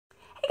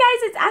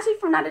guys, it's Ashley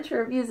from Not a True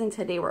Reviews, and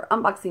today we're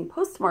unboxing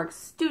Postmark'd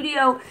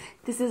Studio.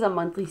 This is a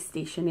monthly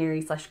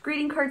stationery /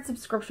 greeting card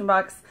subscription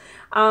box.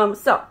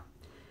 So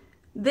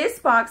this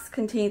box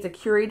contains a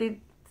curated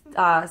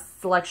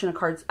selection of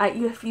cards.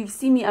 If you've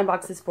seen me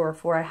unbox this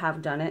before, I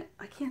have done it.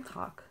 I can't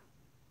talk.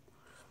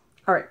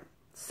 All right,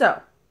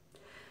 so,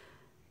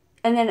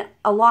 and then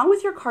along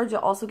with your cards,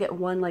 you'll also get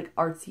one like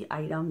artsy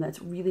item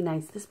that's really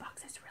nice. This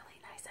box is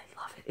really nice. I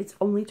love it. It's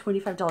only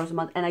 $25 a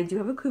month, and I do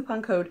have a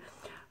coupon code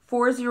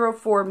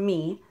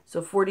 404me,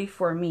 so 40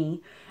 for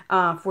me.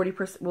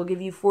 40% will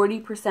give you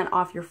 40%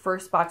 off your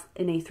first box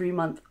in a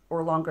 3-month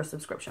or longer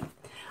subscription.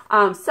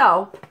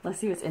 So let's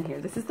see what's in here.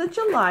 This is the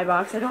July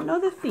box. I don't know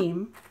the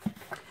theme.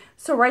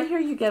 So right here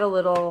you get a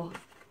little.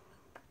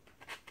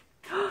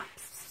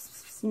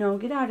 No,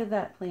 get out of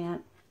that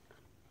plant.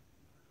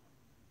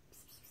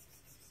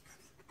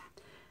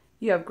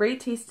 You have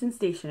great taste in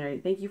stationery.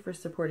 Thank you for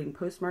supporting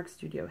Postmark'd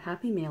Studio.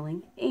 Happy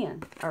mailing.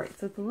 And all right,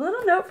 so it's a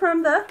little note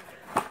from the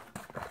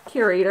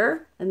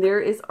curator, and there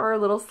is our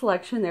little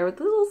selection there with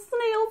the little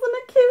snails and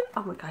a cute.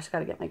 Oh my gosh, I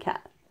gotta get my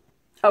cat.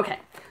 Okay,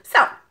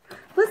 so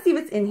let's see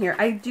what's in here.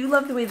 I do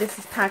love the way this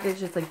is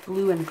packaged. It's like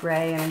blue and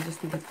gray, and I just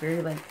think it's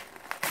very like,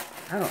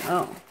 I don't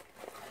know.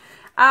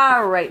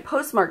 All right,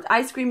 Postmark'd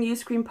Ice Cream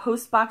Use Cream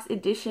Postbox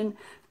Edition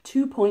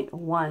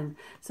 2.1.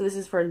 So this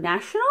is for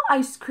National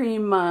Ice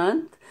Cream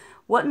Month.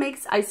 What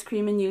makes ice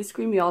cream and you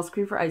scream? We all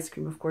scream for ice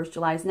cream, of course.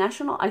 July is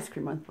National Ice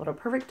Cream Month. What a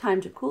perfect time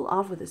to cool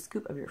off with a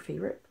scoop of your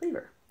favorite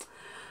flavor.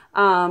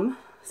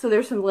 So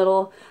there's some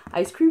little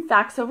ice cream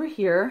facts over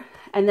here,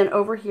 and then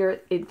over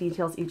here it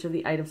details each of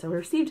the items that we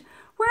received.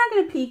 We're not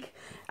going to peek.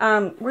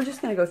 We're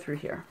just going to go through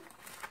here.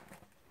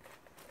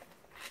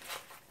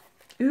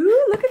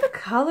 Ooh, look at the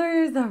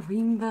colors, the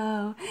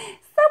rainbow.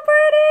 So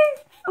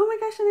pretty. Oh my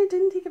gosh, and I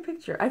didn't take a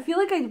picture. I feel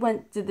like I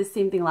did the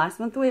same thing last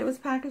month the way it was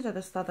packaged. I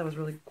just thought that was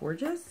really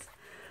gorgeous.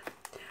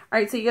 All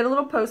right, so you get a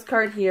little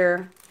postcard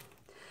here,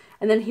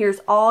 and then here's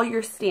all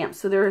your stamps.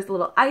 So there's a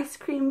little ice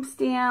cream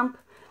stamp.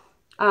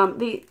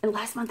 And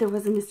last month there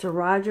was a Mr.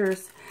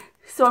 Rogers.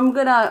 So I'm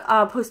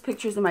gonna post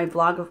pictures in my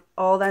blog of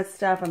all that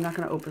stuff. I'm not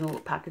gonna open the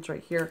little package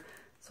right here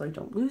so I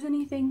don't lose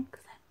anything,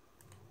 because I'm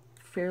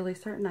fairly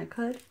certain I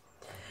could.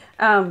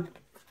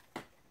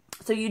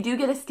 So you do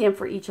get a stamp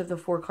for each of the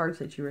 4 cards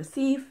that you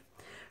receive.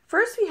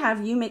 First we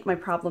have You Make My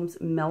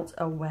Problems Melt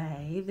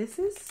Away. This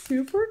is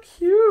super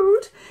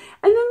cute.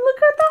 And then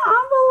look at the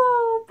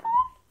envelope.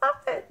 I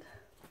love it.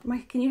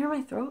 Can you hear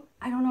my throat?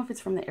 I don't know if it's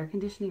from the air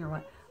conditioning or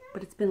what,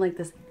 but it's been like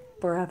this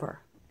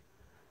forever.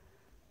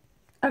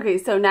 Okay,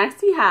 so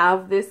next we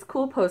have this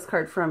cool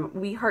postcard from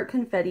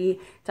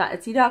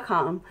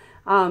weheartconfetti.etsy.com.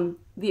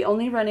 The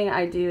only running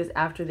I do is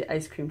after the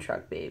ice cream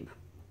truck, babe.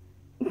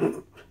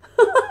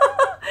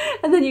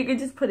 And then you can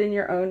just put in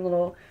your own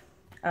little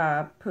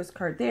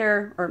postcard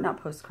there, or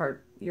not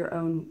postcard, your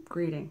own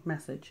greeting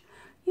message.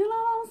 You know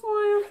what I'm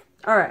saying?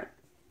 All right,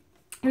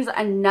 here's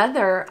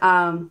another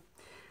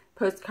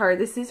postcard.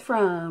 This is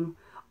from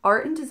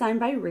Art and Design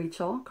by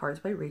Rachel, cards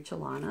by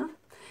Rachel Anna.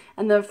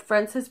 And the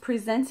front says,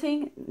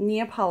 presenting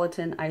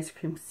Neapolitan ice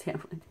cream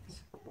sandwich.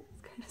 It's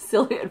kind of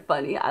silly and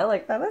funny. I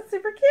like that. That's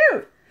super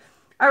cute.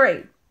 All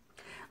right.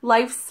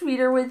 Life's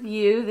Sweeter With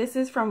You. This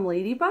is from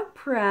Ladybug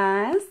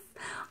Press.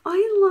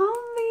 I love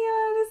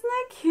that. Isn't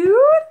that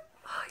cute?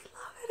 Oh, I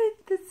love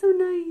it. That's so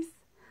nice.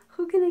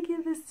 Who can I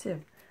give this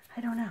to?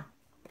 I don't know.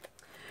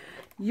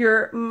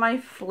 You're my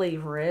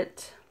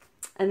favorite.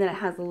 And then it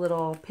has a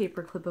little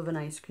paper clip of an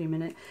ice cream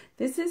in it.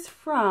 This is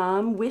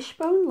from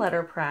Wishbone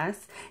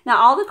Letterpress. Now,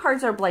 all the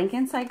cards are blank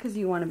inside because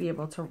you want to be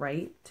able to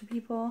write to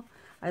people.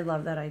 I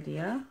love that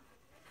idea.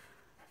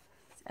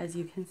 As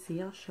you can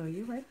see, I'll show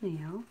you right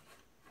now.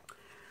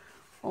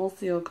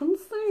 Also, you can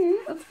see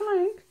it's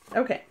blank.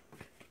 Okay.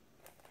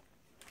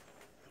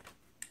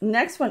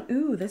 Next one.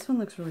 Ooh, this one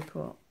looks really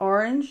cool.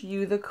 Orange,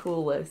 You the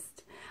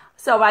Coolest.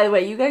 So, by the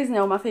way, you guys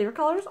know my favorite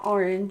color is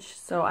orange.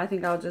 So, I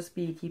think I'll just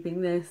be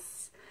keeping this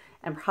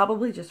and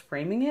probably just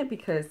framing it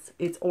because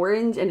it's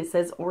orange and it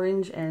says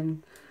orange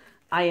and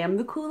I am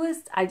the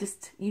coolest.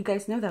 You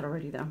guys know that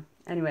already though.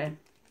 Anyway,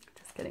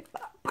 just kidding.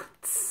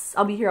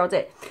 I'll be here all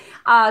day.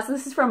 So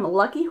this is from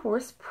Lucky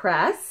Horse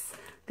Press.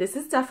 This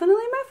is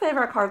definitely my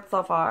favorite card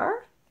so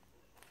far.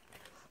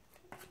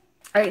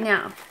 All right,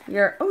 now,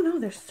 oh no,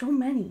 there's so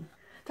many.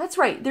 That's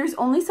right. There's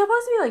only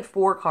supposed to be like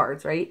 4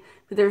 cards, right?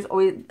 But there's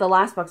always, the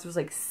last box was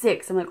like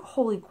 6. I'm like,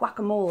 holy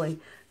guacamole.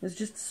 There's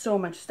just so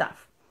much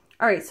stuff.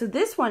 All right, so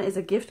this one is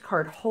a gift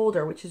card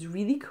holder, which is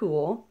really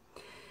cool.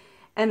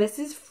 And this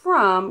is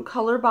from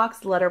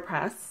Colorbox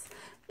Letterpress.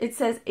 It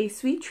says, a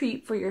sweet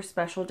treat for your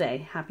special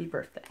day. Happy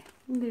birthday.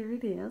 There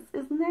it is.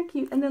 Isn't that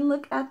cute? And then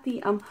look at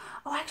the, oh,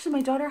 actually,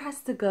 my daughter has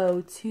to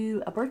go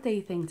to a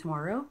birthday thing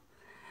tomorrow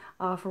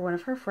for one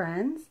of her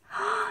friends.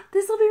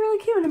 This will be really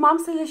cute. And her mom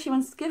said that she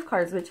wants gift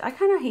cards, which I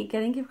kind of hate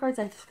getting gift cards.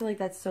 I just feel like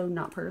that's so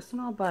not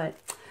personal, but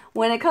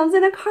when it comes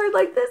in a card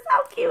like this,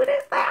 how cute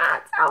is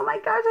that? Oh my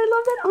gosh, I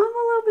love that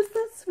envelope. Is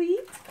that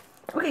sweet?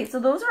 Okay, so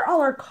those are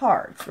all our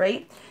cards,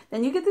 right?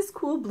 Then you get this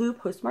cool blue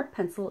postmark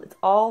pencil. It's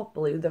all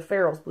blue. The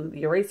ferrule's blue.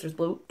 The eraser's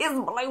blue. Is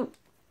blue.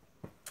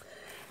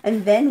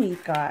 And then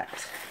we've got,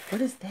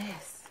 what is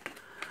this?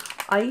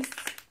 Ice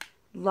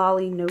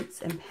Lolly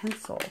Notes and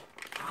Pencil.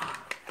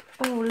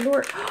 Oh,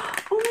 Lord.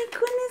 Oh, my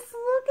goodness.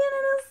 Look at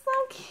it. It's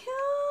so cute.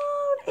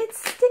 It's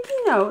sticky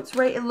notes,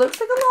 right? It looks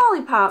like a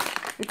lollipop.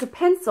 It's a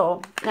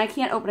pencil. And I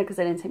can't open it because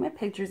I didn't take my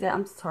pictures yet.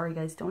 I'm sorry,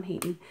 guys. Don't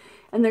hate me.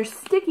 And there's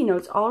sticky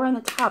notes all around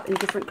the top in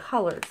different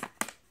colors.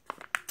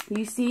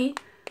 You see?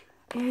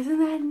 Isn't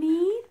that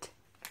neat?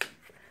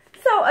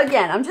 So,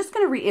 again, I'm just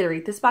going to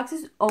reiterate. This box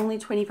is only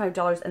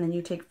 $25, and then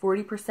you take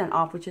 40%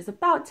 off, which is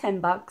about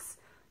 $10,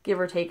 give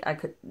or take.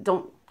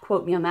 Don't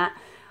quote me on that.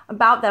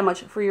 About that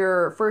much for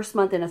your first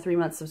month and a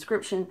 3-month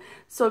subscription.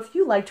 So if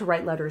you like to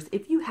write letters,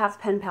 if you have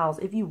pen pals,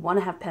 if you want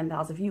to have pen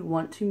pals, if you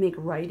want to make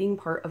writing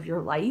part of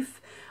your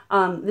life,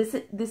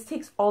 this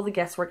takes all the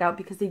guesswork out,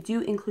 because they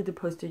do include the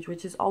postage,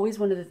 which is always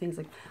one of the things.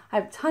 Like, I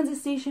have tons of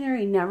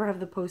stationery, never have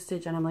the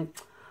postage, and I'm like,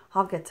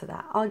 I'll get to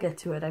that. I'll get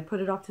to it. I put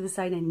it off to the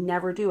side and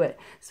never do it.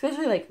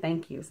 Especially like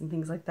thank yous and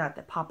things like that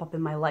that pop up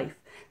in my life.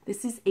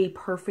 This is a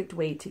perfect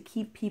way to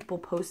keep people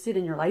posted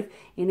in your life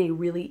in a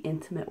really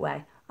intimate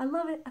way. I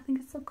love it. I think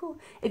it's so cool.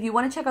 If you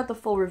want to check out the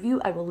full review,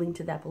 I will link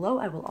to that below.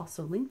 I will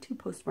also link to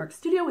Postmark'd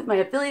Studio with my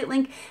affiliate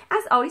link.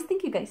 As always,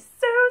 thank you guys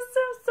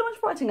so much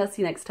for watching. I'll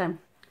see you next time.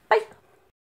 Bye.